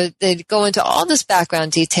sensitive. So they go into all this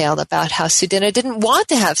background detail about how Sudinna didn't want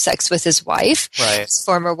to have sex with his wife, his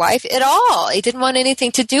former wife, at all. He didn't want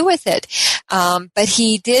anything to do with it. But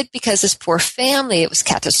he did because his poor family, it was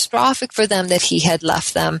catastrophic for them that he had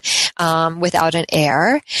left them without an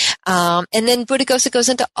heir. And then Buddhaghosa goes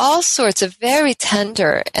into all sorts of very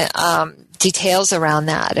tender details around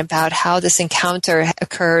that, about how this encounter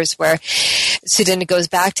occurs where Sudinna goes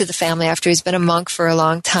back to the family after he's been a monk for a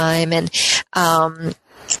long time, and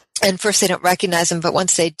first they don't recognize him, but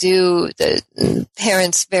once they do, the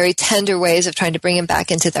parents' very tender ways of trying to bring him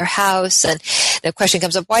back into their house. And the question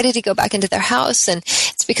comes up, why did he go back into their house? And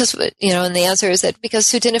it's because, and the answer is that because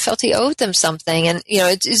Sudinna felt he owed them something. And,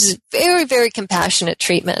 it's very, very compassionate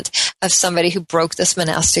treatment of somebody who broke this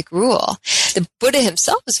monastic rule. The Buddha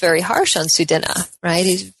himself was very harsh on Sudinna, right?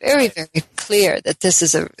 He's very, very clear that this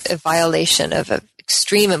is a violation of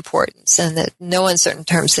extreme importance and that no uncertain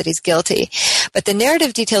terms that he's guilty. But the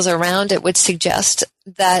narrative details around it would suggest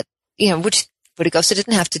that, which Buddhaghosa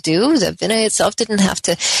didn't have to do. The Vinaya itself didn't have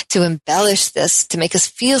to embellish this to make us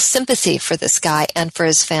feel sympathy for this guy and for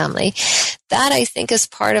his family. That, I think, is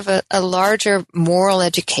part of a larger moral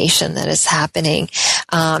education that is happening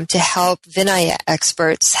to help Vinaya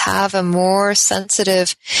experts have a more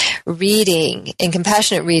sensitive reading and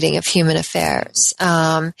compassionate reading of human affairs.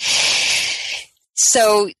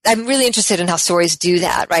 So I'm really interested in how stories do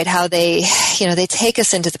that, right? How they take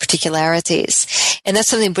us into the particularities. And that's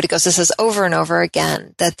something Buddhaghosa says over and over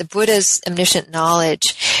again, that the Buddha's omniscient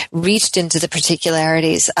knowledge reached into the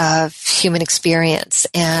particularities of human experience.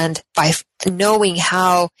 And by knowing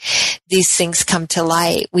how these things come to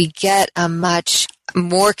light, we get a much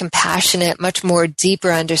more compassionate, much more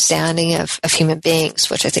deeper understanding of human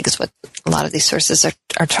beings, which I think is what a lot of these sources are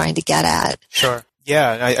trying to get at. Sure.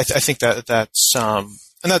 Yeah, and I think that's that's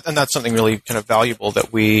something really kind of valuable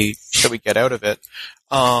that we get out of it.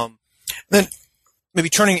 And then maybe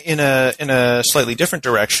turning in a slightly different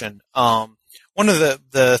direction. One of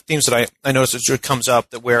the themes that I noticed as it comes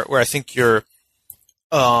up that where I think you're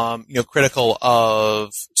critical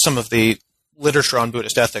of some of the literature on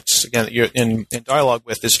Buddhist ethics, again, that you're in dialogue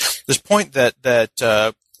with, is this point that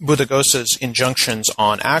Buddhaghosa's injunctions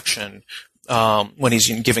on action, when he's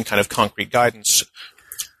giving kind of concrete guidance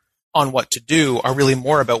on what to do, are really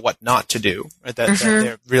more about what not to do. Right?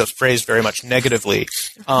 That they're phrased very much negatively,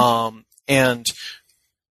 and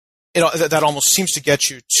that almost seems to get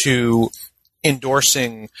you to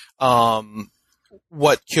endorsing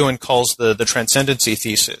what Keown calls the transcendency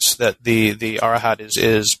thesis, that the Arahat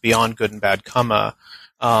is beyond good and bad karma.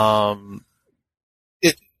 Could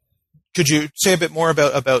you say a bit more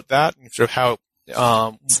about that, and sort of how?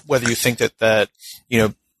 Whether you think that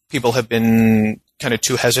people have been kind of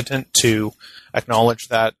too hesitant to acknowledge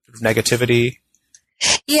that sort of negativity.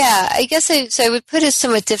 Yeah, I guess I would put it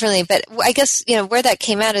somewhat differently, but I guess, where that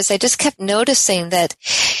came out is I just kept noticing that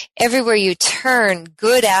everywhere you turn,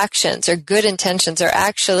 good actions or good intentions are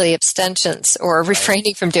actually abstentions or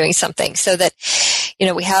refraining from doing something, so that,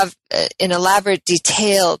 we have in elaborate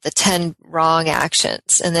detail the 10 wrong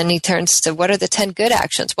actions, and then he turns to what are the 10 good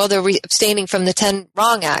actions? Well, they're abstaining from the 10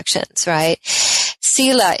 wrong actions, right?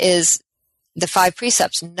 Sila is the 5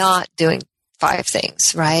 precepts, not doing 5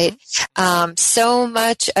 things, right? So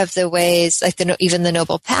much of the ways, like even the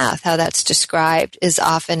Noble Path, how that's described is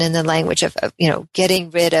often in the language of getting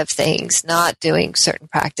rid of things, not doing certain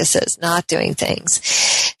practices, not doing things.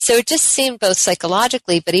 So it just seemed both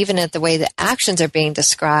psychologically, but even at the way the actions are being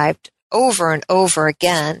described over and over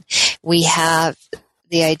again, we have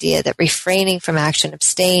the idea that refraining from action,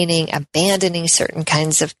 abstaining, abandoning certain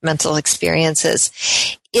kinds of mental experiences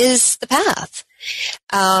is the path.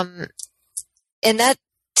 And that,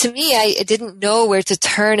 to me, I didn't know where to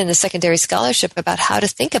turn in the secondary scholarship about how to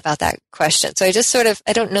think about that question. So I just I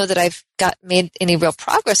don't know that I've made any real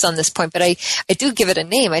progress on this point, but I do give it a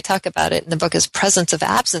name. I talk about it in the book as presence of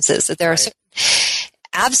absences, that there are certain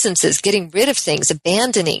absences, getting rid of things,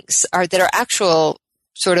 abandonings, that are actual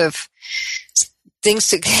sort of things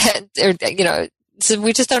to get, or, so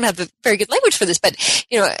we just don't have a very good language for this, but,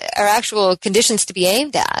 are actual conditions to be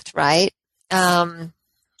aimed at, right?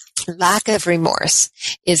 Lack of remorse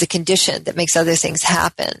is a condition that makes other things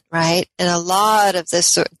happen, right? And a lot of the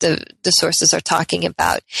sources are talking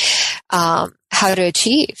about how to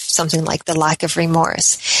achieve something like the lack of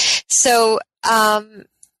remorse. So,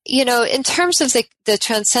 in terms of the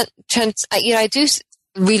transcend, I do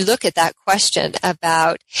relook at that question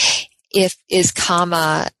about is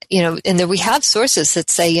karma, and then we have sources that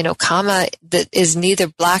say, karma that is neither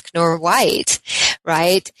black nor white,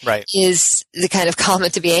 right? Right. Is the kind of karma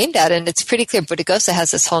to be aimed at. And it's pretty clear. Buddhaghosa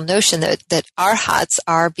has this whole notion that arhats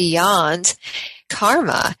are beyond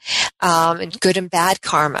karma, and good and bad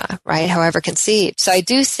karma, right? However conceived. So I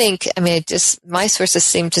do think, my sources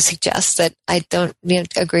seem to suggest that I don't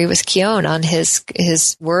agree with Keown on his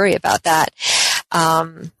worry about that.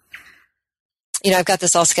 I've got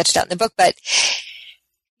this all sketched out in the book, but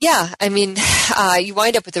yeah, you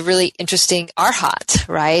wind up with a really interesting arhat,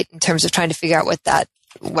 right? In terms of trying to figure out what that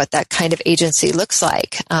kind of agency looks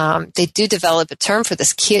like. They do develop a term for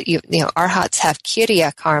this. Arhats have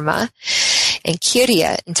kiriya karma and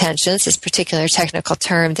kiriya intentions, this particular technical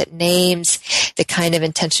term that names the kind of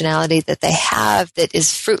intentionality that they have that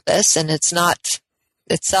is fruitless, and it's not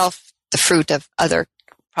itself the fruit of other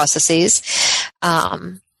processes.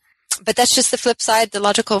 But that's just the flip side, the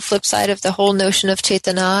logical flip side of the whole notion of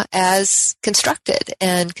Chaitanya as constructed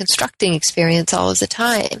and constructing experience all of the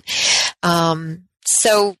time.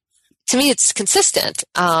 So to me, it's consistent,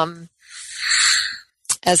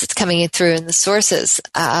 as it's coming in through in the sources.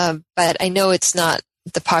 But I know it's not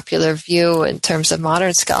the popular view in terms of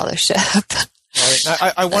modern scholarship.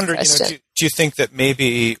 Right. I wonder, do you think that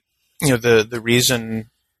maybe, the reason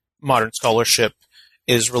modern scholarship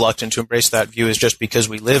is reluctant to embrace that view is just because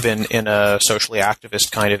we live in a socially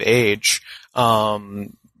activist kind of age?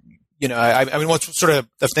 What's sort of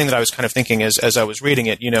the thing that I was kind of thinking as I was reading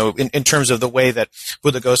it, in terms of the way that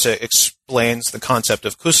Buddhaghosa explains the concept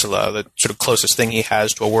of kusala, the sort of closest thing he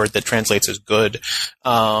has to a word that translates as good,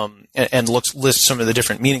 and lists some of the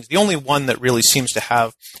different meanings. The only one that really seems to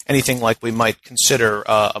have anything like we might consider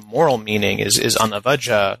a moral meaning is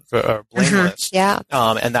anavajja, or blameless. Mm-hmm. Yeah.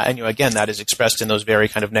 And again, that is expressed in those very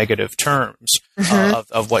kind of negative terms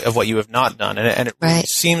of what you have not done, and it really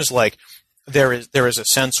seems like there is a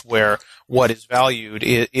sense where what is valued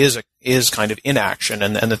is kind of inaction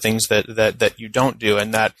and the things that you don't do,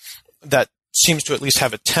 and that seems to at least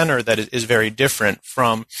have a tenor that is very different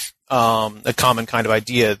from a common kind of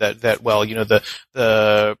idea that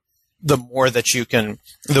the more that you can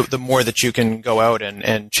the more that you can go out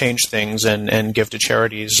and change things and give to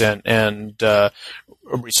charities and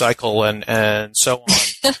recycle and so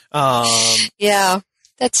on. Yeah.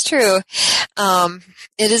 That's true.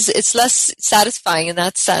 It's less satisfying in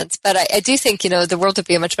that sense, but I do think, the world would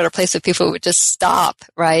be a much better place if people would just stop,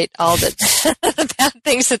 right? All the bad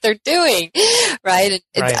things that they're doing, right?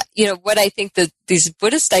 And what I think that these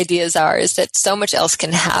Buddhist ideas is that so much else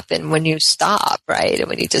can happen when you stop, right? And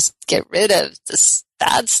when you just get rid of this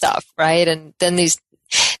bad stuff, right? And then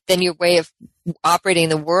your way of operating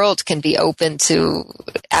the world can be open to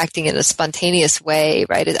acting in a spontaneous way,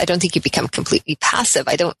 right? I don't think you become completely passive.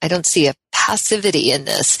 I don't see a passivity in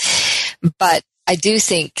this, but I do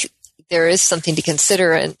think there is something to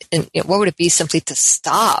consider. And what would it be simply to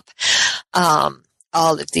stop all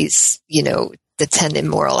of these, the 10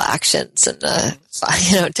 immoral actions and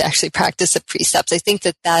to actually practice the precepts? I think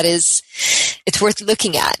that it's worth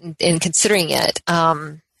looking at and considering it.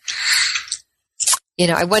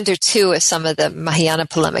 I wonder too if some of the Mahayana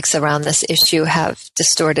polemics around this issue have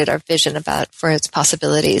distorted our vision for its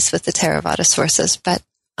possibilities with the Theravada sources. But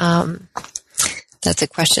that's a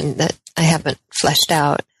question that I haven't fleshed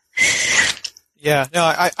out. Yeah,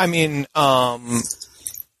 no,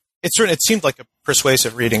 it seemed like a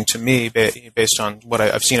persuasive reading to me based on what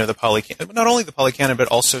I've seen of the Pali Canon, not only the Pali Canon, but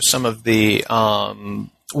also some of the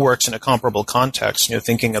works in a comparable context,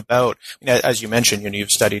 thinking about, as you mentioned, you've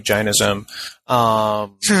studied Jainism, what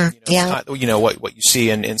you see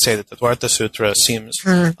in say, the Tattvartha Sutra seems,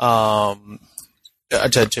 to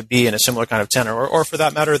be in a similar kind of tenor, or for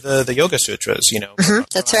that matter, the Yoga Sutras,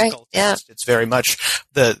 That's right. Yeah. It's very much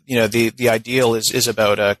the ideal is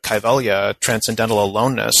about a kaivalya, transcendental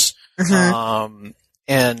aloneness. And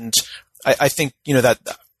I think,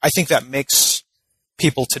 that makes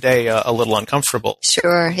people today a little uncomfortable.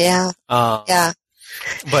 Sure. Yeah. Yeah.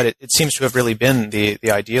 But it seems to have really been the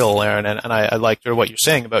ideal, Aaron, and I like what you're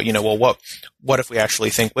saying about, what if we actually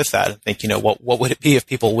think with that and think, what would it be if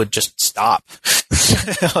people would just stop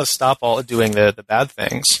all doing the bad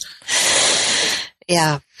things?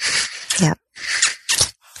 Yeah. Yeah.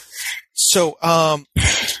 So,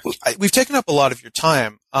 we've taken up a lot of your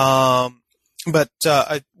time, but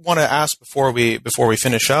I want to ask before we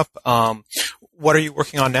finish up, what are you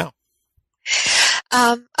working on now?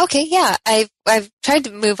 Okay, yeah. I've tried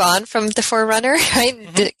to move on from the Forerunner, right?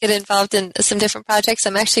 Get involved in some different projects.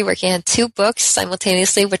 I'm actually working on 2 books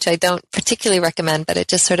simultaneously, which I don't particularly recommend, but it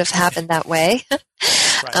just sort of happened that way.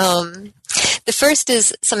 Right. The first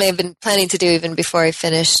is something I've been planning to do even before I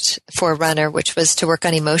finished Forerunner, which was to work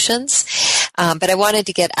on emotions. But I wanted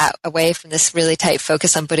to get away from this really tight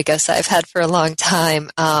focus on Buddhaghosa I've had for a long time.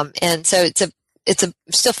 And so it's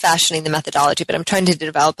still fashioning the methodology, but I'm trying to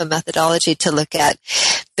develop a methodology to look at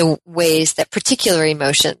the ways that particular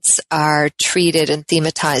emotions are treated and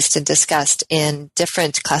thematized and discussed in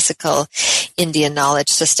different classical Indian knowledge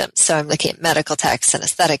systems. So I'm looking at medical texts and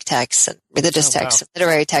aesthetic texts and religious texts and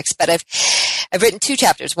literary texts. But I've written 2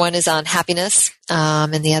 chapters. One is on happiness,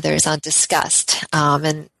 and the other is on disgust.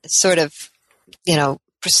 And sort of,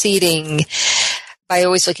 proceeding by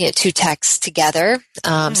always looking at 2 texts together.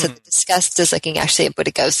 So the disgust is looking actually at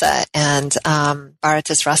Buddhaghosa and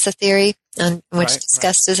Bharata's rasa theory, on which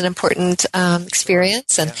disgust is an important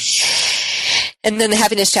experience. And then the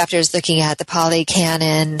happiness chapter is looking at the Pali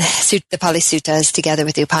Canon, the Pali Suttas, together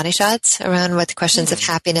with the Upanishads around what the questions of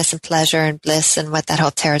happiness and pleasure and bliss and what that whole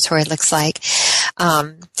territory looks like.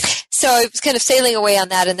 So I was kind of sailing away on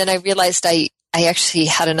that, and then I realized I actually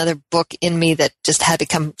had another book in me that just had to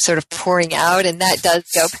come sort of pouring out, and that does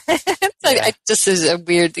go. Just is a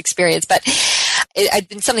weird experience, but I'd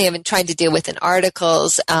been something I've been trying to deal with in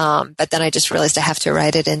articles, but then I just realized I have to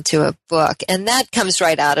write it into a book, and that comes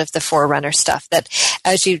right out of the Forerunner stuff. That,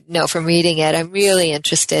 as you know from reading it, I'm really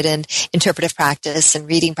interested in interpretive practice and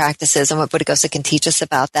reading practices and what Buddhaghosa can teach us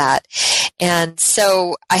about that. And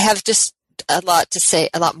so I have just a lot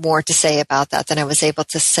more to say about that than I was able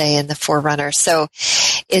to say in the Forerunner. So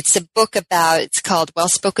it's a book it's called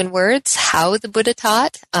Well-Spoken Words, How the Buddha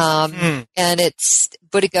Taught. And it's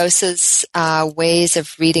Buddhaghosa's ways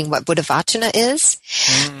of reading what Buddhavacana is.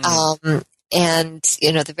 And,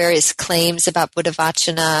 the various claims about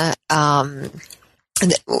Buddhavacana,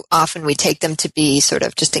 often we take them to be sort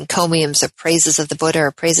of just encomiums or praises of the Buddha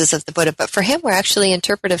or praises of the Buddha, but for him, we're actually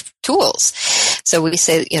interpretive tools. So we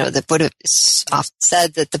say, the Buddha is often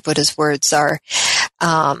said that the Buddha's words are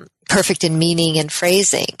perfect in meaning and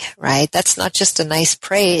phrasing, right? That's not just a nice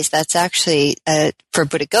praise. That's actually, for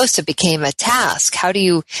Buddhaghosa, became a task. How do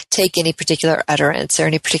you take any particular utterance or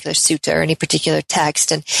any particular sutta or any particular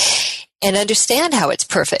text and understand how it's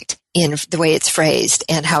perfect in the way it's phrased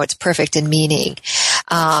and how it's perfect in meaning.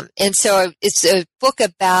 And so it's a book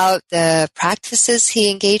about the practices he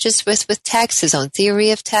engages with text, his own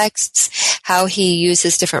theory of texts, how he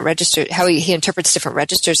uses different registers, how he interprets different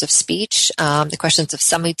registers of speech, the questions of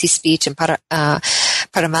sammuti speech and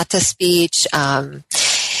paramata speech.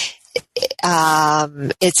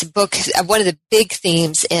 It's a book, one of the big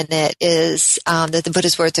themes in it is that the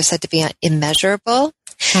Buddha's words are said to be immeasurable.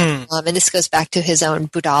 And this goes back to his own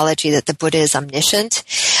Buddhology, that the Buddha is omniscient.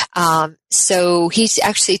 So he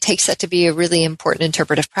actually takes that to be a really important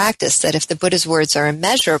interpretive practice, that if the Buddha's words are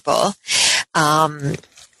immeasurable,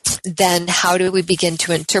 then how do we begin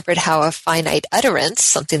to interpret how a finite utterance,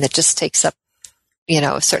 something that just takes up,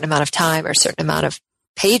 a certain amount of time or a certain amount of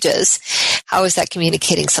pages, how is that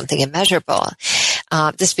communicating something immeasurable?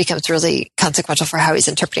 This becomes really consequential for how he's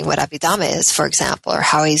interpreting what Abhidhamma is, for example, or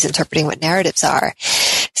how he's interpreting what narratives are.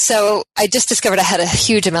 So I just discovered I had a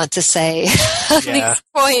huge amount to say on these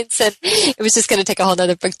points, and it was just going to take a whole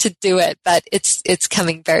other book to do it, but it's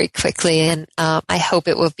coming very quickly, and I hope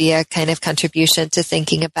it will be a kind of contribution to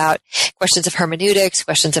thinking about questions of hermeneutics,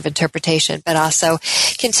 questions of interpretation, but also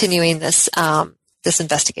continuing this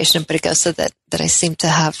investigation of Buddhaghosa that I seem to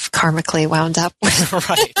have karmically wound up with.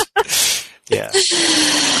 Right. Yeah.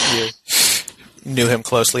 You knew him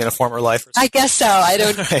closely in a former life or something? I guess so. I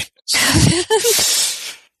don't right.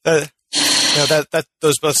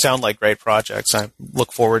 Those both sound like great projects. I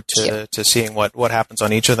look forward to seeing what happens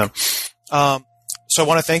on each of them. So I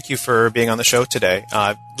want to thank you for being on the show today.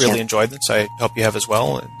 I really enjoyed this. I hope you have as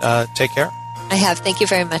well. Take care. I have. Thank you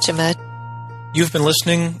very much, Ahmed. You've been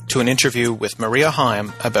listening to an interview with Maria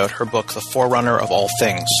Heim about her book, The Forerunner of All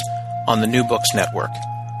Things, on the New Books Network.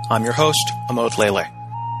 I'm your host, Amod Lele.